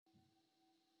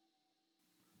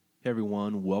Hey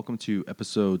everyone, welcome to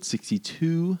episode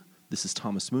 62. This is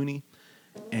Thomas Mooney,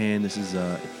 and this is,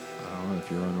 I don't know if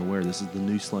you're unaware, this is the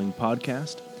New Slang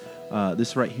Podcast.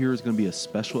 This right here is going to be a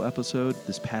special episode.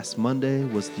 This past Monday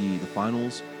was the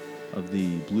finals of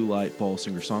the Blue Light Fall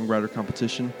Singer-Songwriter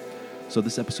Competition. So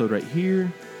this episode right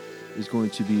here is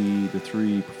going to be the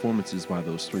three performances by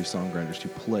those three songwriters who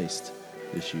placed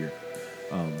this year.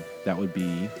 That would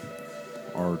be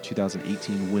our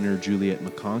 2018 winner, Juliet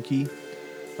McConkey,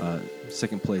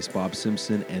 second place Bob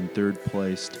Simpson, and third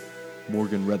placed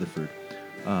Morgan Rutherford.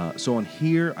 So on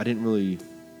here, I didn't really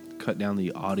cut down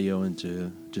the audio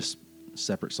into just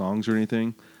separate songs or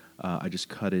anything. I just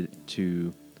cut it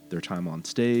to their time on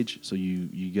stage. So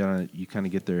you kind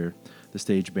of get the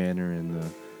stage banner and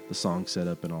the song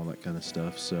setup and all that kind of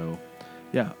stuff. So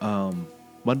yeah,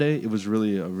 Monday it was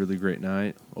really a really great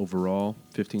night overall.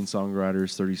 15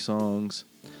 songwriters, 30 songs.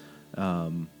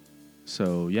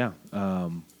 So yeah,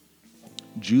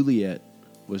 Juliet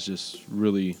was just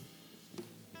really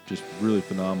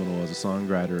phenomenal as a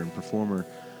songwriter and performer.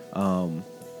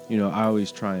 I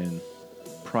always try and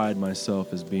pride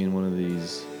myself as being one of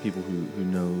these people who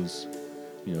knows,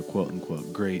 quote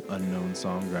unquote, great unknown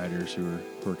songwriters who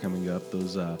are coming up,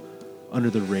 those under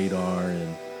the radar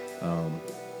and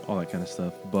all that kind of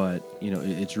stuff. But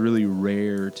it's really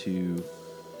rare to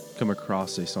come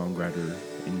across a songwriter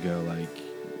and go like,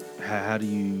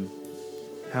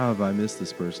 how have I missed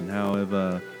this person? How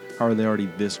are they already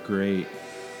this great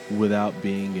without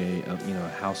being a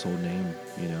household name?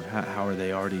 How are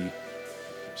they already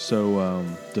so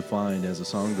defined as a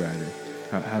songwriter?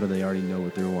 How do they already know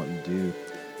what they're wanting to do?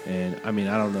 And I mean,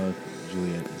 I don't know if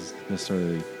Juliet is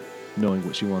necessarily knowing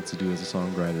what she wants to do as a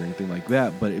songwriter or anything like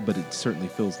that, but it certainly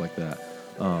feels like that.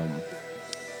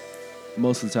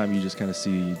 Most of the time, you just kind of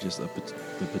see just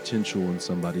the potential in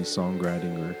somebody's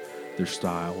songwriting or their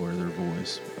style or their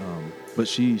voice. But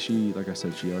she, like I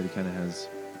said, she already kind of has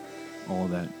all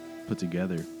of that put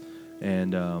together.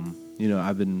 And,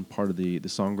 I've been part of the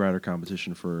songwriter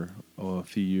competition for a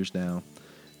few years now.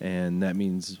 And that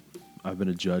means I've been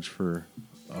a judge for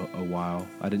a while.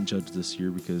 I didn't judge this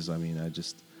year because,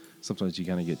 sometimes you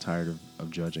kind of get tired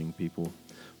of judging people.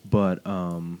 But,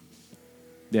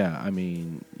 yeah, I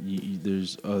mean,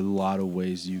 there's a lot of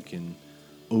ways you can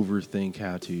overthink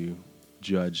how to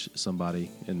judge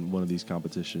somebody in one of these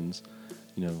competitions,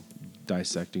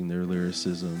 dissecting their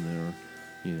lyricism or,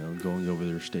 going over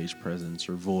their stage presence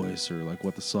or voice or like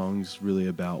what the song's really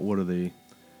about. What are they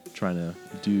trying to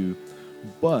do?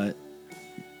 But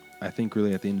I think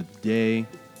really at the end of the day,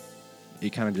 it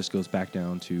kind of just goes back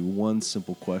down to one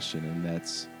simple question. And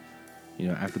that's,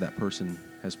 after that person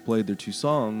has played their two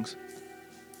songs,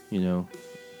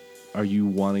 are you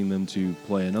wanting them to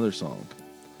play another song?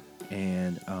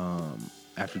 And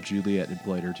after Juliet had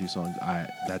played her two songs,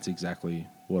 that's exactly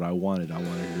what I wanted. I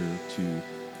wanted her to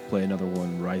play another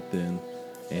one right then.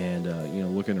 And,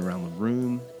 looking around the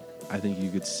room, I think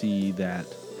you could see that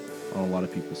on a lot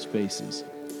of people's faces.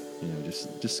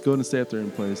 Just go ahead and stay up there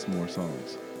and play some more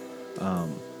songs.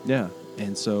 Yeah.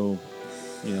 And so,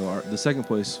 the second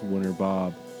place winner,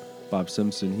 Bob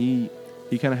Simpson, he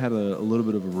kind of had a little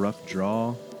bit of a rough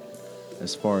draw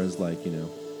as far as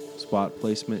spot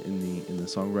placement in the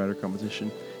songwriter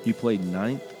competition. He played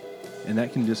 9th, and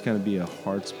that can just kind of be a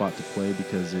hard spot to play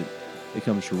because it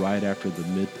comes right after the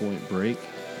midpoint break.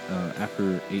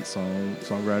 After 8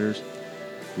 songwriters,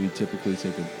 we typically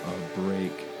take a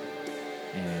break,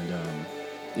 and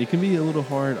it can be a little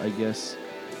hard, I guess,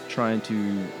 trying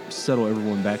to settle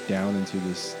everyone back down into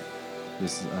this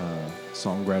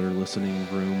songwriter listening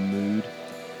room mood.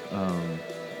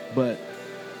 But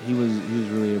he was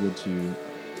really able to,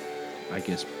 I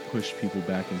guess, push people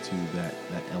back into that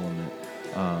element.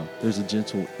 There's a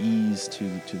gentle ease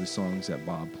to the songs that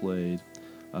Bob played.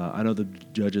 I know the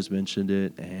judges mentioned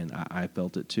it, and I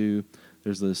felt it too.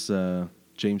 There's this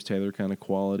James Taylor kind of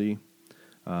quality.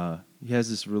 He has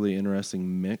this really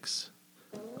interesting mix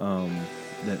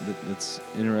that's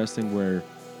interesting where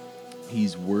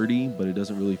he's wordy, but it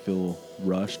doesn't really feel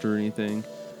rushed or anything.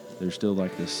 There's still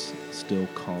like this still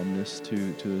calmness to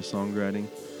his songwriting.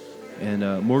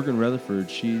 And Morgan Rutherford,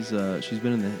 she's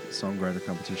been in the songwriter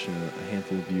competition a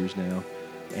handful of years now,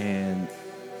 and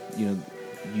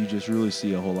you just really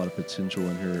see a whole lot of potential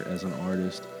in her as an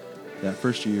artist. That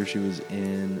first year she was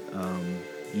in,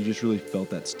 you just really felt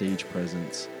that stage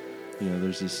presence.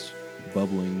 There's this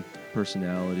bubbling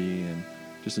personality and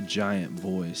just a giant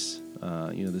voice.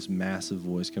 This massive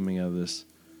voice coming out of this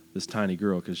tiny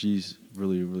girl, because she's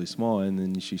really, really small, and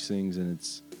then she sings, and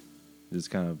it's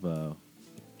kind of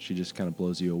she just kind of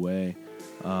blows you away.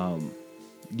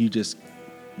 You just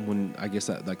when I guess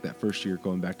that first year,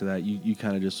 going back to that, you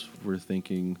kind of just were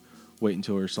thinking, wait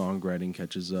until her songwriting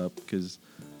catches up, because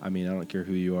I mean, I don't care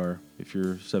who you are. If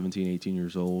you're 17, 18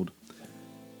 years old,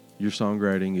 your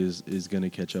songwriting is going to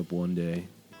catch up one day.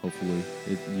 Hopefully,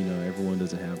 everyone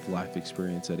doesn't have life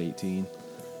experience at 18.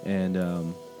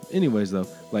 And anyways, though,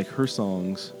 like her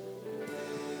songs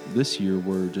this year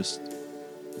were just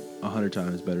 100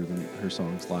 times better than her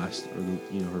songs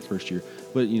her first year.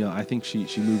 But I think she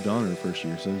moved on her first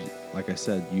year. So like I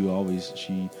said, you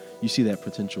see that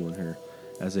potential in her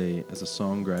as a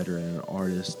songwriter and an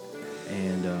artist.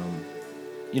 And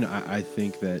I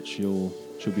think that she'll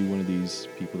be one of these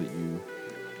people that you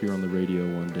hear on the radio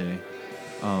one day.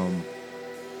 I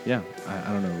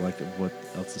don't know, like, what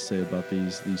else to say about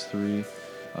these three.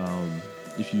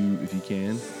 If you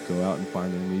can, go out and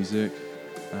find their music,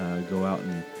 go out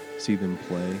and see them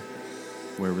play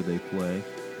wherever they play,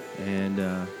 and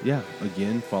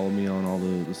again, follow me on all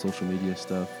the social media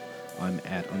stuff. I'm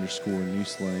at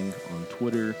 _newslang on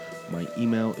Twitter. My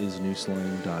email is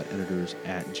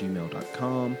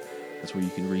newslang.editors@gmail.com. That's where you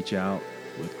can reach out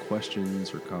with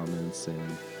questions or comments,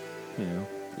 and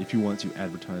if you want to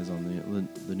advertise on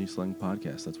the New Slang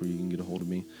podcast, that's where you can get a hold of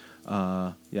me.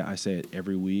 I say it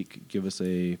every week. Give us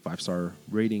a 5-star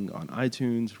rating on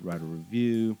iTunes. Write a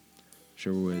review.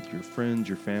 Share with your friends,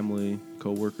 your family,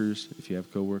 coworkers, if you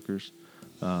have coworkers.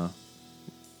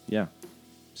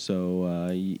 So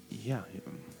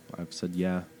I've said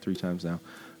 3 times now.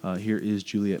 Here is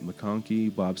Juliet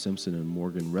McConkey, Bob Simpson, and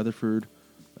Morgan Rutherford.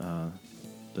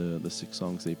 The 6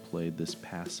 songs they played this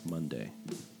past Monday.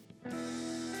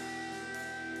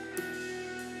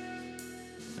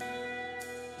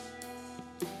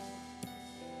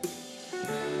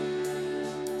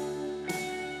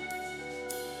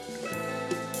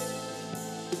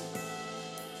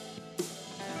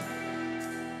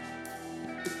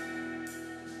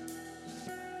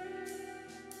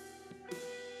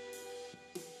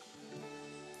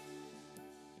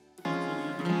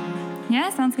 Yeah,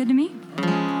 sounds good to me.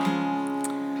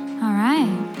 All right.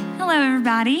 Hello,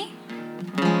 everybody.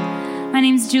 My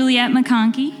name's Juliet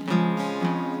McConkey.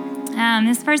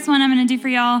 This first one I'm going to do for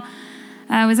y'all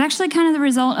was actually kind of the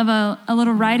result of a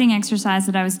little writing exercise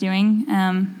that I was doing.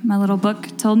 My little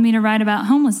book told me to write about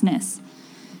homelessness.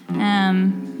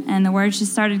 And the words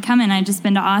just started coming. I'd just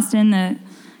been to Austin a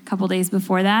couple days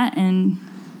before that and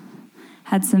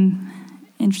had some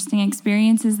interesting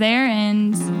experiences there.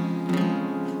 And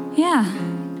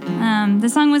the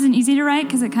song wasn't easy to write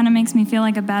because it kind of makes me feel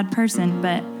like a bad person,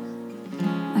 but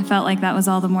I felt like that was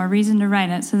all the more reason to write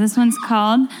it. So this one's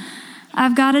called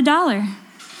I've Got a Dollar.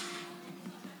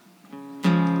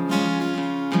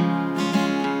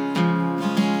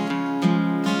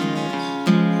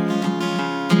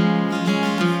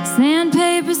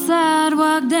 Sandpaper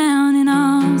sidewalk down in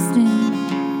Austin.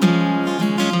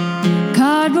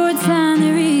 Cardboard sign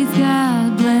that reads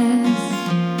God bless.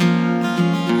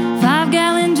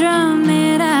 5-gallon drum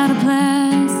made out of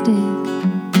plastic.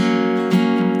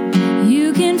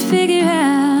 You can figure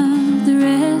out the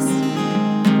rest.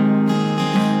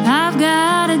 I've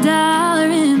got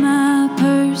 $1 in my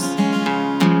purse,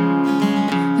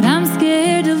 but I'm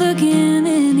scared to look him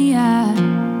in the eye.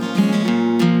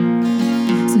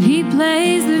 So he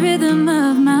plays the rhythm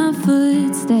of my foot.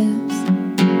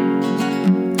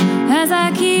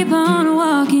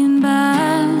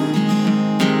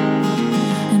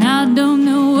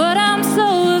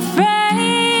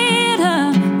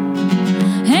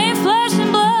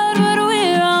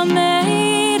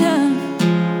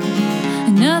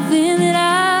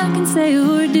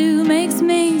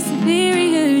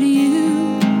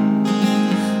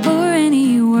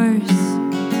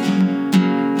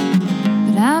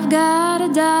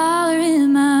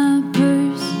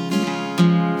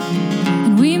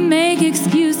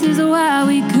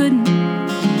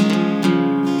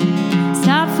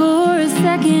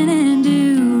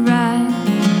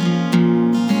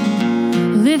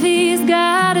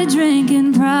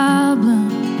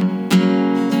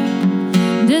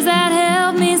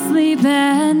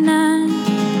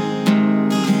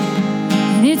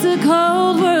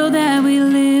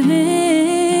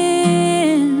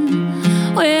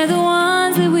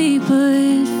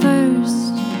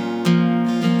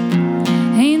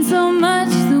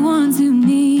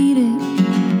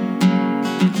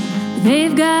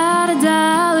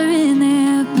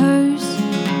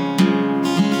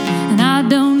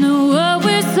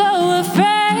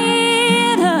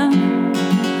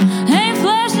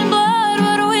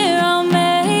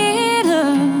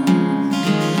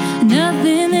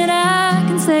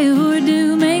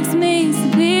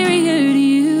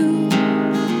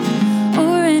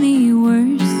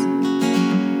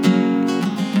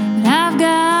 I've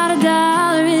got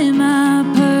 $1 in my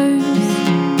purse,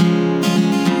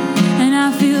 and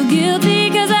I feel guilty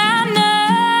 'cause I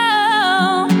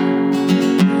know,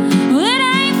 well, it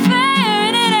ain't fair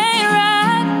and it ain't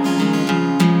right.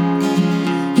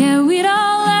 Yeah, we'd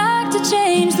all like to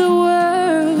change the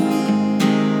world.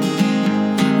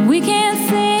 We can't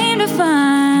seem to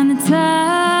find the time.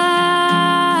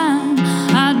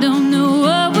 I don't know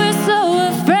what we're so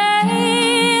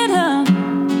afraid of.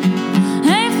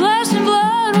 Ain't flesh and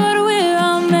blood what we're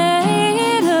all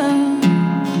made of.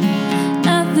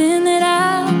 Nothing that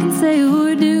I can say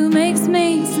or do makes me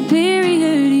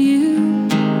superior to you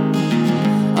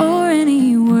or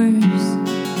any worse.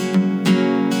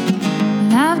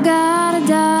 But I've got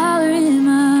 $1 in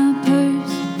my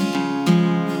purse.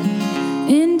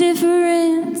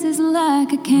 Indifference is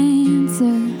like a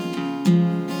cancer.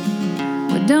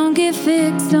 What don't get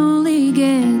fixed only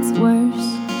gets worse.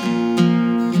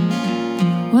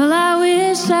 Well, I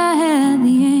wish I had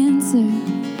the answer,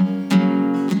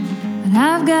 but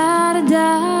I've got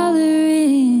 $1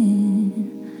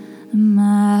 in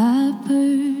my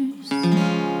purse.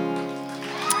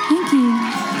 Thank you.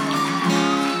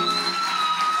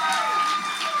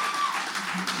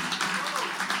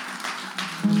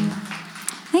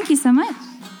 Thank you so much.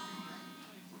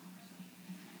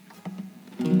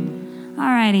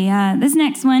 Alrighty, this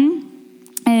next one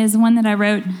is one that I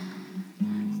wrote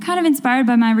kind of inspired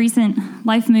by my recent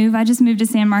life move. I just moved to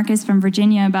San Marcos from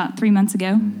Virginia about 3 months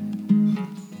ago.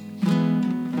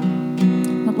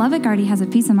 But Lubbock already has a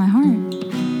piece of my heart.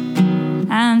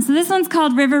 So this one's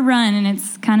called River Run, and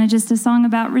it's kind of just a song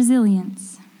about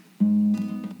resilience.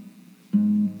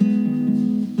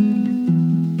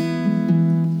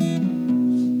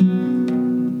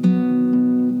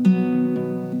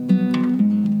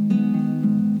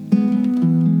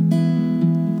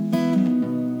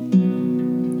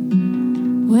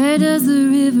 Where does the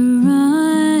river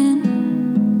run?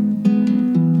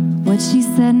 What's she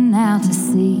setting out to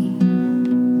see?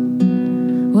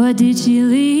 What did she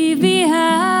leave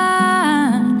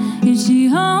behind? Is she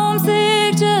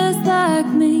homesick just like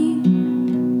me?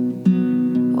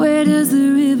 Where does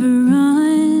the river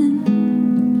run?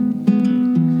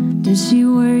 Does she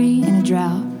worry in a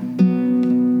drought?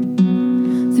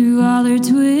 Through all her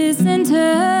twists and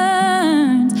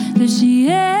turns, does she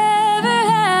ever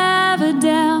have a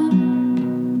doubt?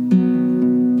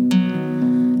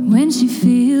 When she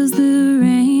feels the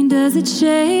rain, does it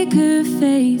shake her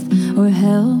faith or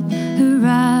help her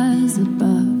rise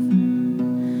above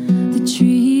the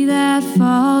tree that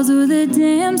falls or the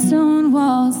dim stone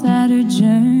walls that her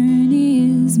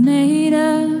journey is made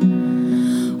of?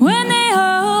 When they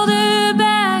hold her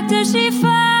back, does she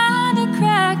find a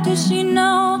crack? Does she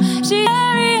know she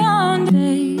carry on to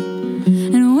faith?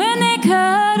 And when they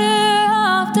cut her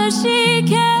off, does she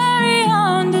carry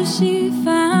on? Does she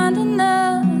find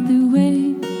another way?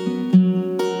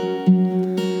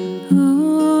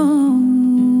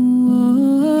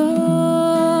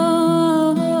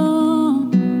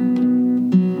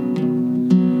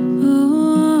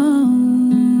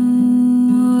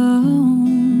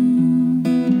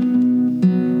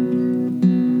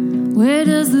 Where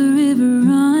does the river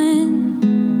run?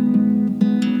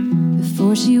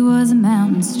 Before she was a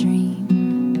mountain stream,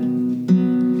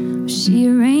 was she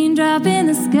a raindrop in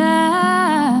the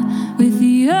sky with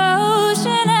the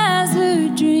ocean as her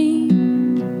dream?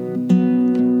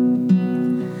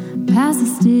 Past the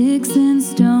sticks and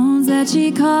stones that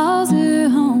she calls her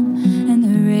home and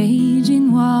the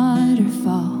raging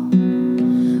waterfall.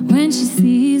 When she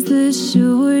sees the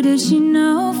shore, does she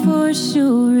know for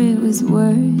sure it was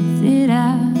worth it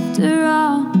after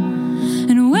all?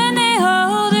 And when they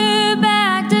hold her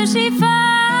back, does she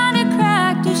find a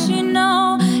crack? Does she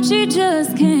know she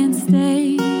just can't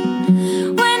stay?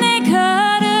 When they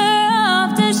cut her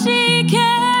off, does she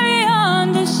carry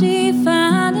on? Does she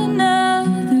find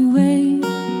another way?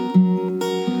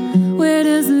 Where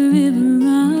does the river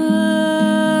run?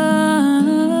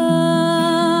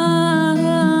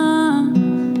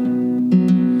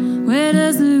 Where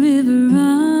does the river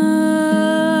run?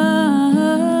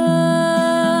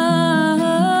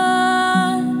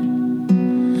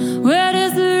 Where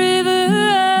does the river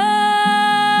run?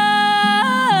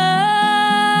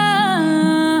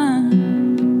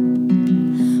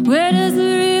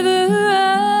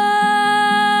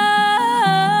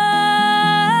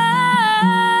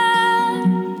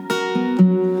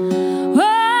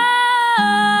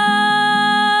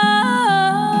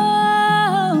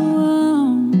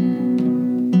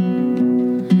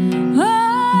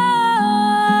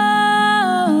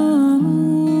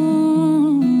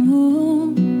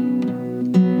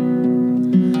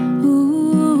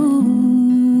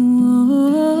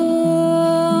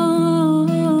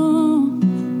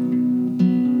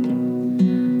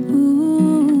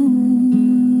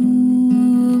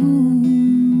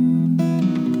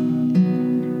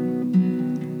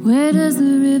 Where does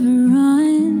the river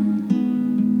run?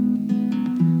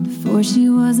 Before she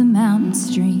was a mountain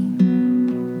stream,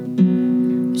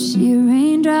 was she a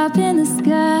raindrop in the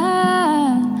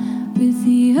sky with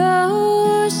the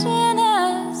ocean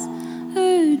as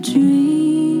her dream?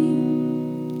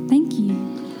 Thank you.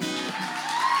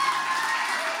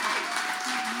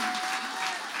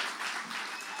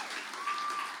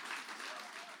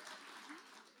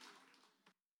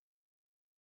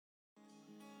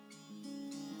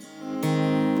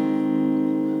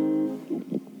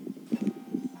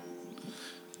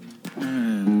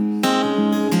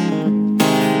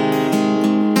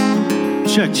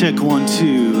 Check, 1,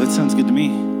 2. That sounds good to me.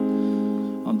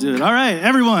 I'll do it. All right,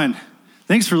 everyone.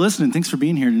 Thanks for listening. Thanks for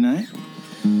being here tonight.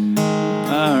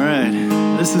 All right.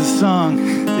 This is a song.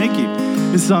 Thank you.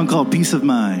 This is a song called Peace of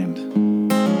Mind.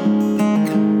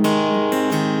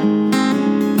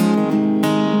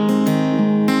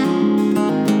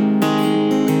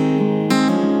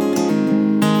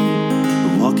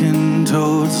 Walking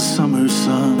towards the summer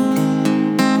sun.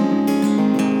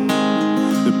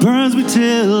 Burns me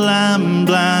till I'm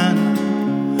blind,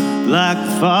 like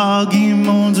the foggy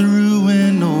moans of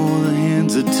ruin or the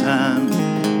hands of time.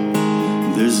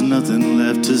 There's nothing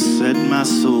left to set my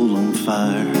soul on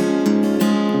fire.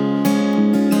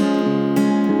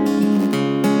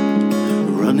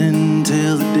 Running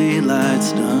till the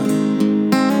daylight's done,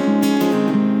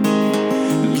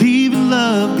 leaving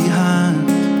love behind,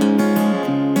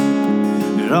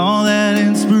 and all that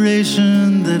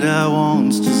inspiration that I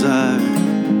once desired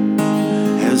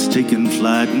has taken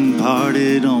flight and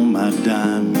parted on my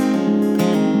dime.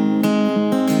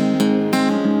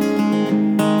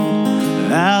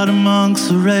 Out amongst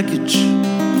the wreckage,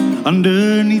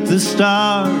 underneath the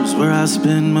stars, where I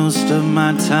spend most of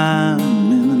my time,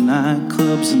 in the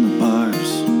nightclubs and the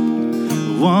bars.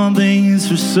 One thing is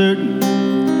for certain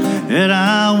that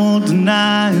I won't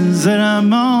deny is that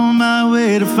I'm on my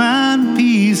way to find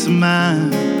peace of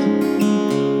mind.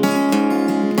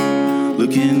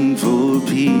 Looking for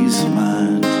peace of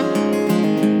mind.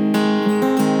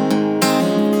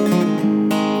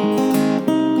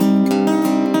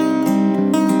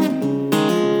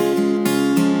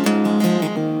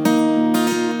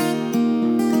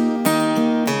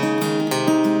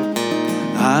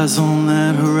 Eyes on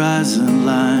that horizon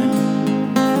line,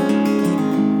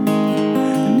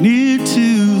 near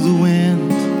to the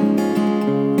wind.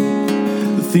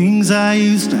 The things I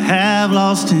used to have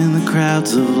lost in the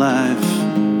crowds of life,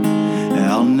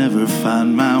 I'll never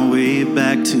find my way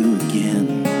back to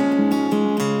again.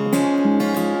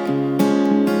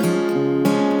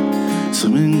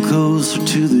 Swimming closer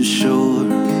to the shore,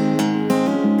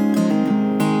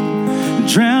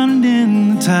 drowning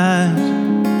in the tide.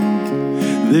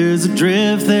 There's a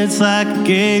drift that's like a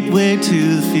gateway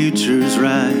to the future's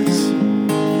rise,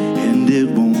 and it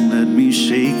won't let me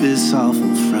shake this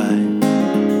awful fright.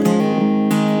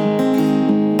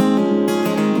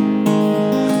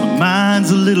 Mind's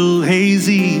a little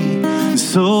hazy, the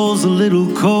soul's a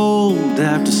little cold,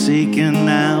 after seeking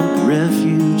out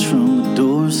refuge from the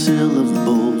doorsill of the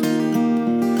boat.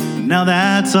 Now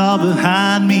that's all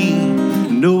behind me,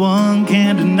 no one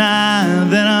can deny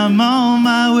that I'm on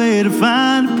my way to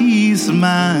find peace of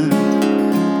mind.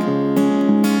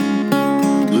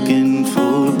 Looking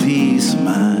for peace of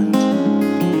mind.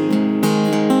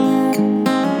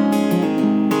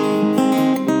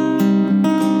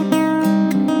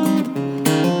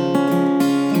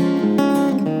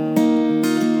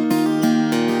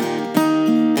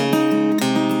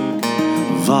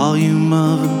 Volume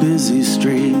of a busy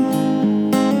street,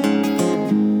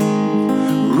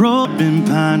 road been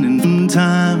pining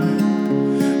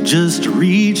time just to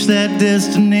reach that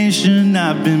destination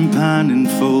I've been pining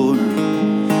for,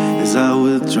 as I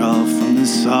withdraw from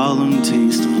this solemn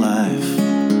taste of life.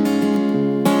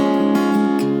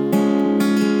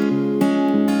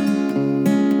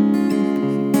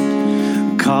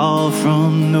 Call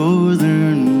from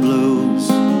northern blows,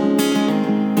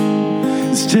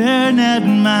 staring at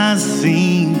my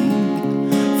scene,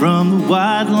 from the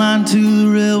white line to the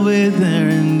railway there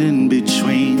and in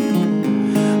between.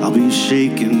 I'll be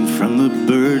shaken from the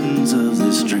burdens of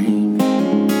this dream.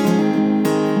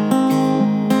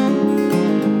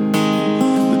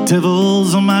 The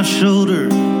devil's on my shoulder,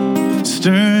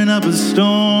 stirring up a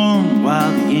storm,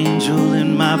 while the angel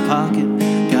in my pocket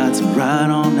guides me right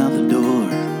on out the door.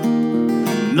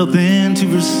 Nothing to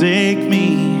forsake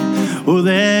me, or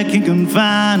that can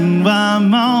confine, while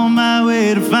I'm on my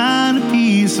way to find a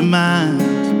peace of mind.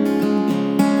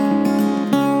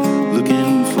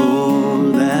 Looking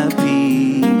for that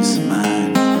peace of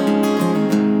mind.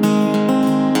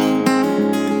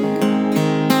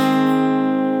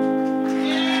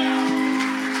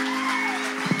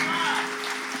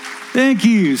 Thank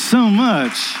you so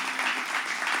much.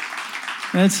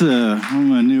 That's one of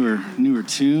my newer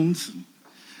tunes.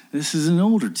 This is an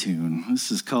older tune.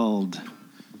 This is called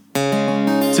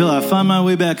Till I Find My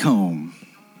Way Back Home.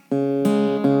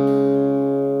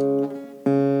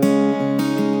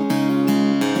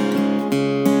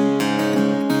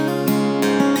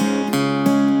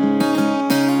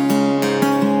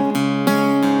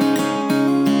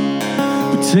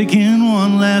 Taking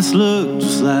one last look,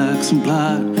 just like some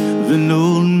plot of an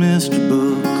old mystery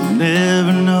book. I'll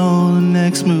never know the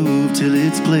next move till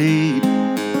it's played.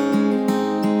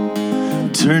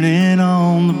 Turning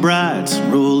on the brights,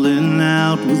 rolling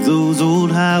out with those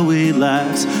old highway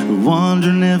lights.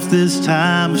 Wondering if this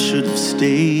time I should have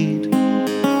stayed.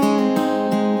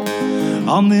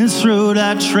 On this road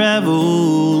I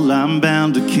travel, I'm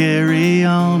bound to carry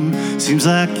on. Seems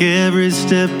like every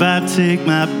step I take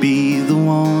might be the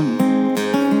one.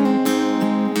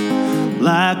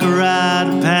 Like a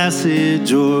rite of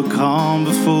passage or a calm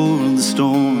before the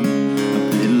storm.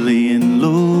 I've been laying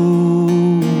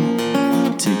low,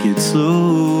 take it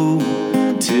slow,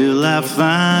 till I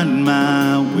find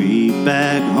my way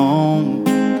back home.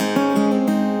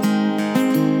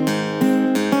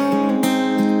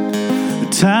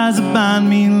 Ties that bind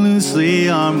me loosely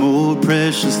are more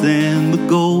precious than the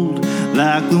gold.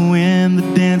 Like the wind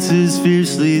that dances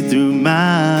fiercely through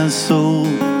my soul.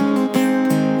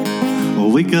 I'll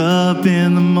wake up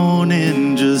in the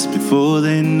morning just before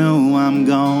they know I'm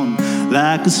gone.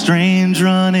 Like a strange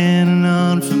running an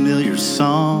unfamiliar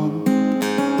song.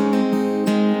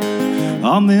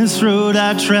 On this road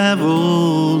I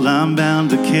travel, I'm bound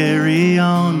to carry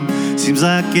on. Seems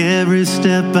like every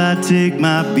step I take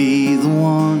might be the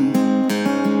one.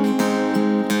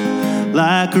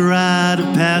 Like a rite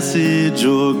of passage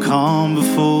or a calm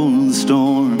before the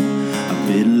storm. I've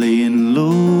been laying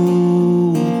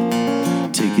low,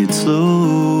 take it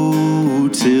slow,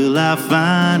 till I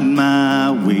find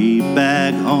my way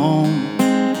back home.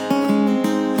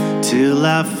 Till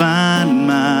I find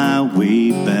my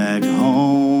way back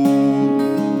home.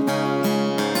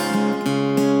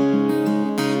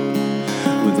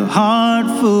 With a heart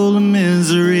full of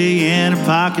misery and a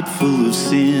pocket full of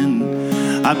sin,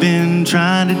 I've been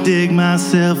trying to dig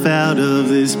myself out of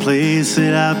this place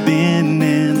that I've been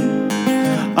in.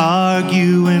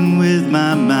 Arguing with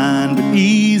my mind, but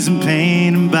ease and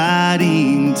pain and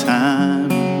biding time.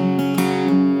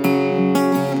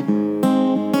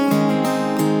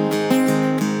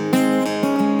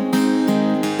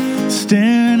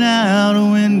 Staring out a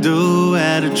window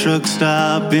at a truck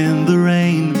stop in the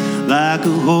rain. Like a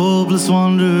hopeless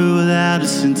wanderer without a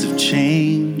sense of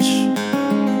change.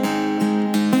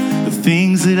 The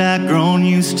things that I've grown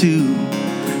used to,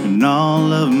 and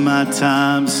all of my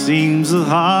time seems the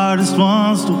hardest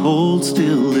ones to hold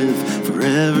still, live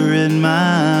forever in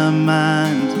my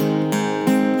mind.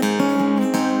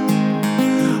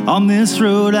 On this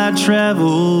road I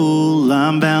travel,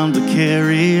 I'm bound to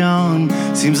carry on.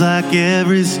 Seems like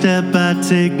every step I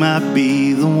take might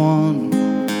be the one.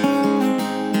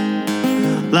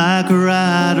 Like a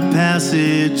rite of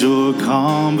passage or a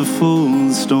calm before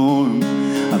the storm.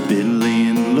 I've been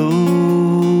laying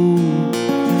low,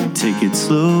 take it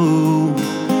slow,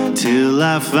 till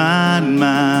I find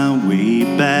my way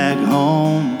back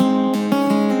home.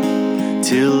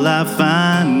 Till I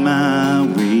find my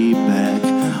way back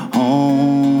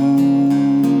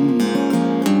home.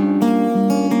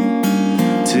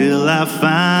 Till I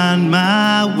find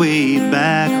my way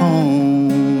back home.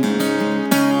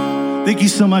 Thank you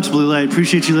so much, Blue Light.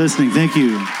 Appreciate you listening. Thank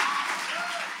you.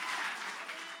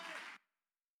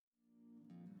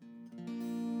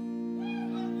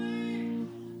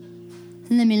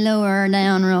 Let me lower her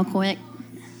down real quick.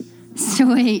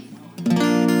 Sweet.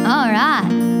 All right.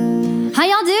 How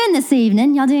y'all doing this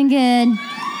evening? Y'all doing good?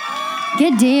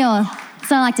 Good deal.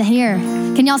 That's what I like to hear.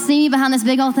 Can y'all see me behind this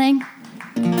big old thing?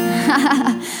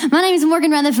 My name is Morgan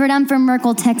Rutherford. I'm from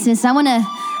Merkel, Texas. I want to...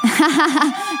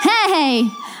 Hey!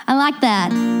 I like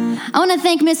that. I want to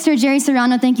thank Mr. Jerry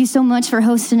Serrano. Thank you so much for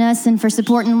hosting us and for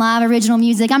supporting live original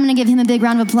music. I'm going to give him a big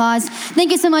round of applause.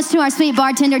 Thank you so much to our sweet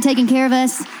bartender taking care of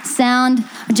us, sound,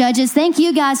 judges. Thank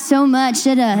you guys so much.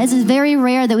 This is very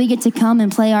rare that we get to come and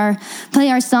play our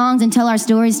songs and tell our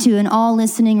stories to an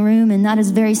all-listening room, and that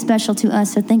is very special to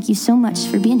us. So thank you so much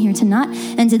for being here tonight.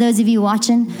 And to those of you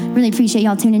watching, really appreciate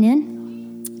y'all tuning in.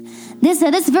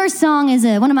 This first song is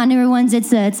one of my newer ones.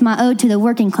 It's my ode to the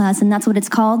working class, and that's what it's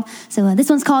called. So this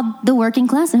one's called The Working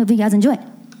Class. I hope you guys enjoy it.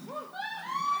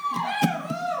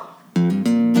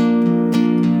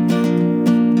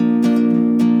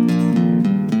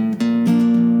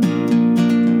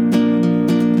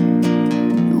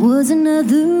 It was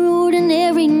another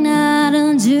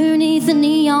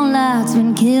neon lights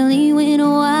when Kelly went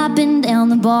wiping down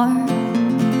the bar.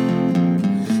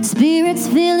 Spirits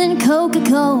feeling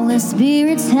Coca-Cola,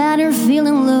 spirits had her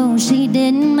feeling low. She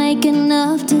didn't make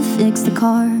enough to fix the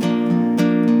car.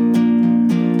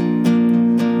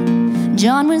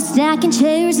 John was stacking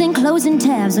chairs and closing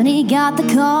tabs when he got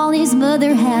the call. His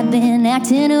mother had been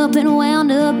acting up and wound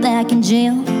up back in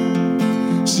jail.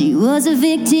 She was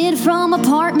evicted from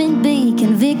apartment B,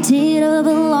 convicted of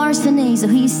a larceny, so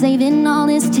he's saving all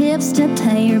his tips to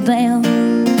pay her bail.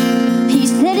 He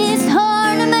said it's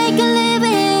hard to make a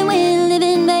living when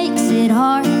living makes it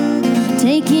hard.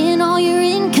 Taking all your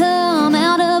income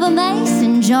out of a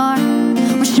mason jar.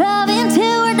 We're striving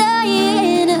till we're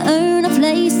dying to earn a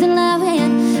place in life.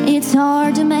 It's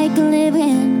hard to make a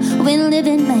living when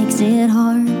living makes it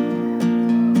hard.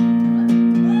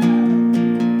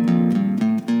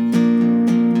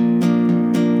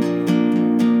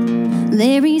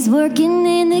 Larry's working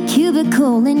in the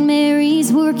cubicle and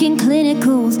Mary's working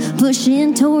clinicals,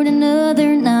 pushing toward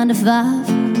another 9 to 5.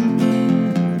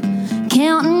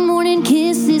 Counting morning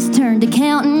kisses turned to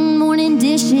counting morning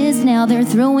dishes. Now they're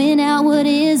throwing out what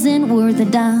isn't worth a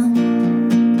dime.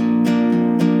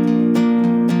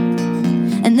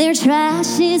 And their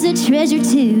trash is a treasure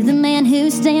too. The man who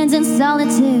stands in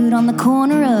solitude on the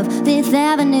corner of 5th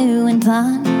Avenue and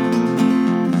Pine,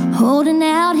 holding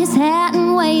out his hat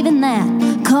and waving that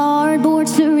cardboard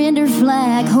surrender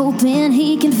flag, hoping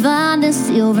he can find a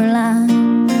silver line.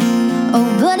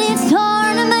 Oh, but it's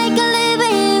hard to make a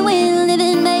living when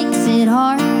living makes it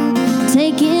hard.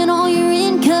 Taking all your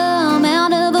income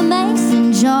out of a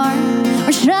mason jar.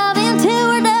 We're striving till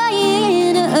we're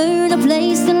dying to earn a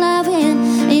place in life,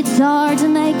 and it's hard to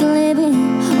make a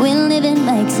living when living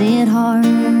makes it hard.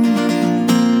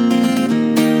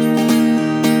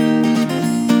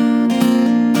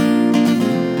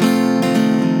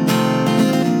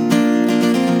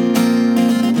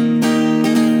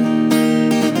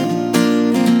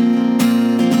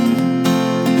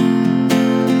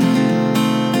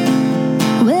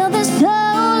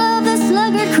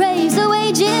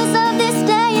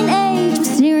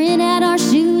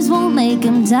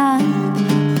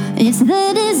 It's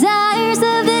the desires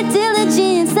of the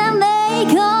diligence that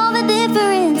make all the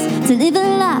difference to live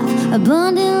a life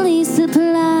abundantly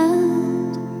supplied.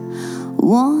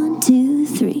 1, 2,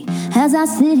 3. As I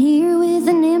sit here with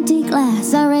an empty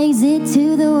glass, I raise it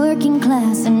to the working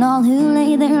class and all who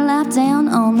lay their life down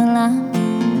on the line.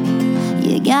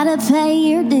 You gotta pay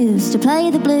your dues to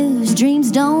play the blues.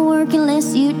 Dreams don't work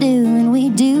unless you do, and we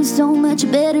do so much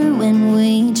better when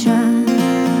we try.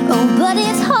 Oh, but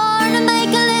it's hard to make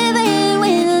a living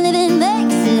when living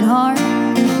makes it hard.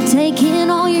 Taking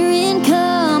all your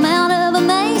income out of a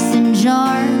mason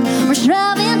jar. We're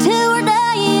striving till we're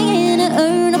dying to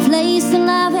earn a place in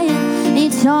life, and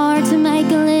it's hard to make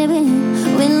a living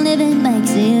when living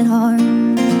makes it hard.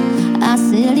 I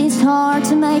said it's hard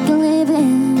to make a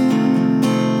living.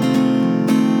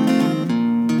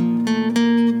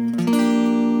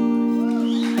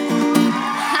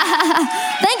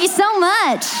 Thank you so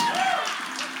much.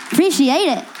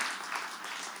 Appreciate it.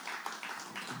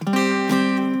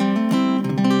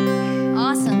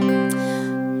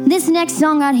 Awesome. This next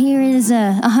song right here is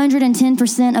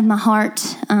 110% of my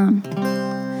heart.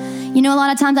 You know, a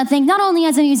lot of times I think, not only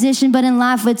as a musician, but in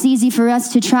life, it's easy for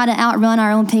us to try to outrun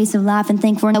our own pace of life and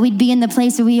think we'd be in the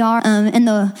place that we are in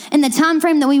the time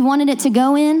frame that we wanted it to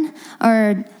go in,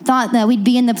 or thought that we'd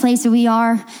be in the place that we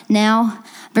are now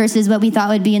versus what we thought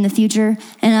would be in the future.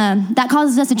 And that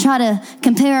causes us to try to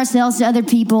compare ourselves to other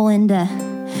people and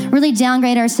really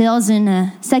downgrade ourselves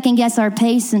and second guess our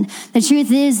pace. And the truth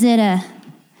is that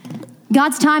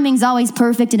God's timing is always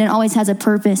perfect and it always has a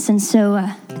purpose. And so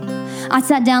I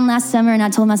sat down last summer and I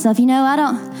told myself, you know,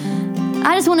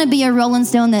 I just want to be a Rolling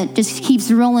Stone that just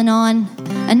keeps rolling on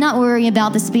and not worry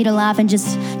about the speed of life and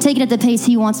just take it at the pace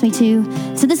he wants me to.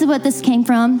 So this is what this came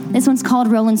from. This one's called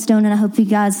Rolling Stone, and I hope you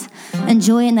guys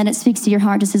enjoy it and that it speaks to your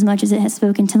heart just as much as it has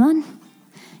spoken to mine.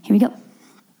 Here we go.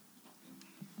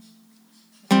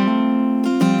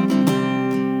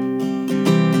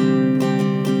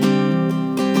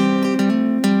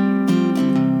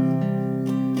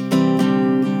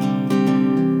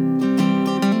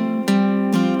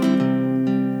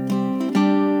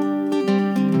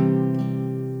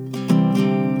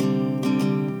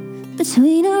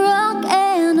 Between a rock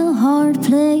and a hard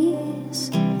place,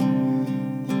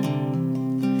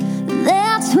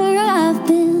 that's where I've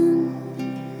been.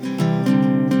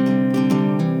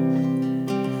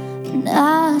 And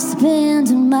I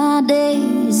spend my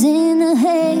days in the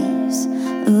haze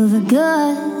of a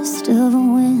gust of a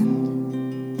wind.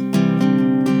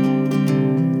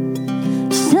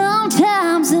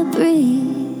 Sometimes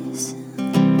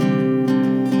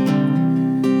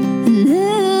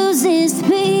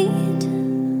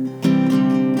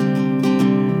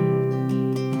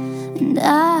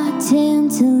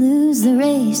lose the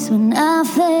race when I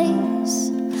face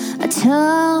a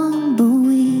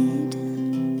tumbleweed.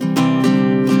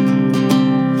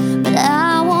 But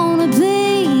I wanna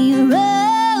be a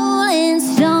rolling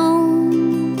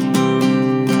stone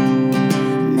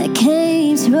that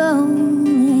keeps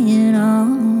rolling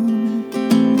on.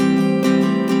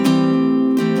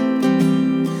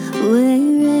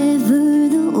 Wherever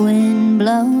the wind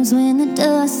blows, when the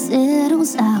dust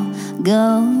settles, I'll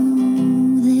go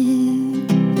there.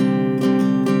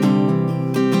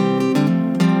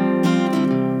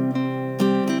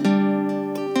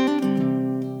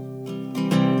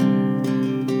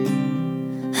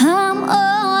 I'm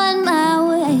on my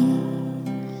way,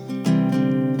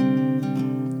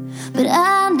 but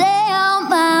I'm down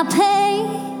my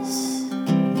pace,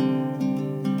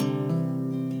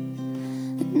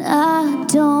 and I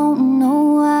don't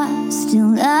know why.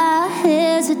 Still I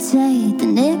hesitate the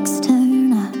next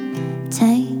turn I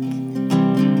take.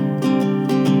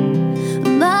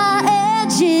 My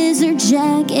edges are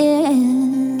jagged,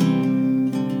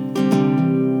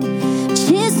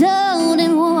 chiseled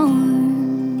and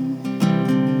worn,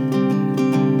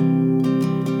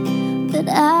 but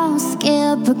I'll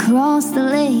skip across the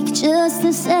lake just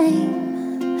the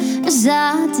same as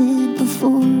I did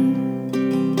before.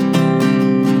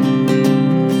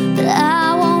 But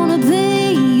I wanna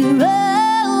be a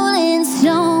rolling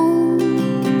stone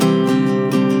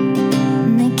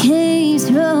that keeps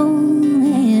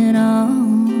rolling on.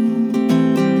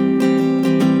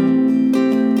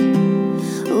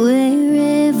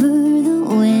 Wherever the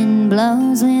wind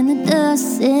blows, when the dust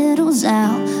settles,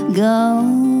 I'll go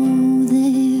there.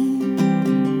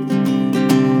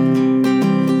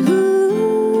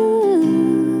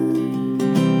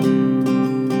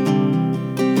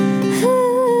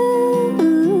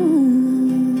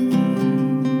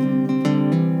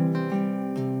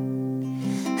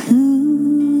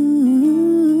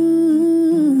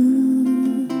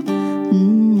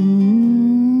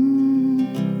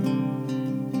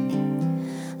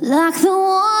 Like the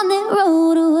one that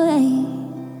rode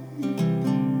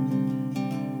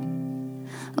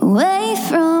away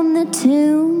from the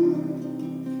tomb.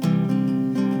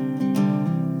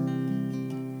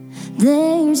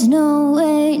 There's no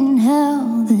way in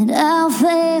hell that I'll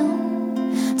fail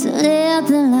to let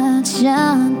the light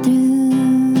shine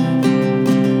through.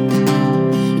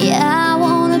 Yeah, I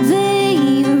wanna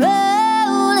be a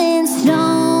rolling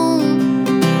stone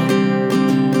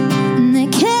that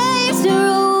keeps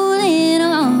rolling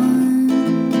on.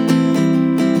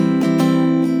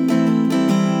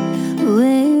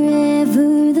 Wherever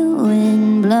the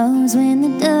wind blows, when the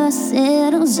dust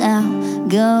settles, I'll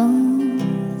go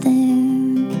there.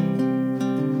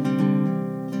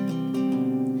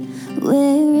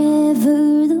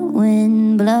 Wherever the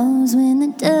wind blows, when the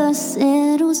dust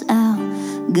settles, I'll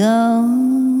go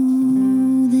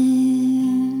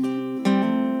there.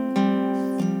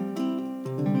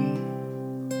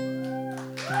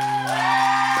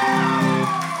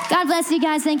 God bless you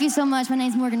guys. Thank you so much. My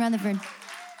name's Morgan Rutherford.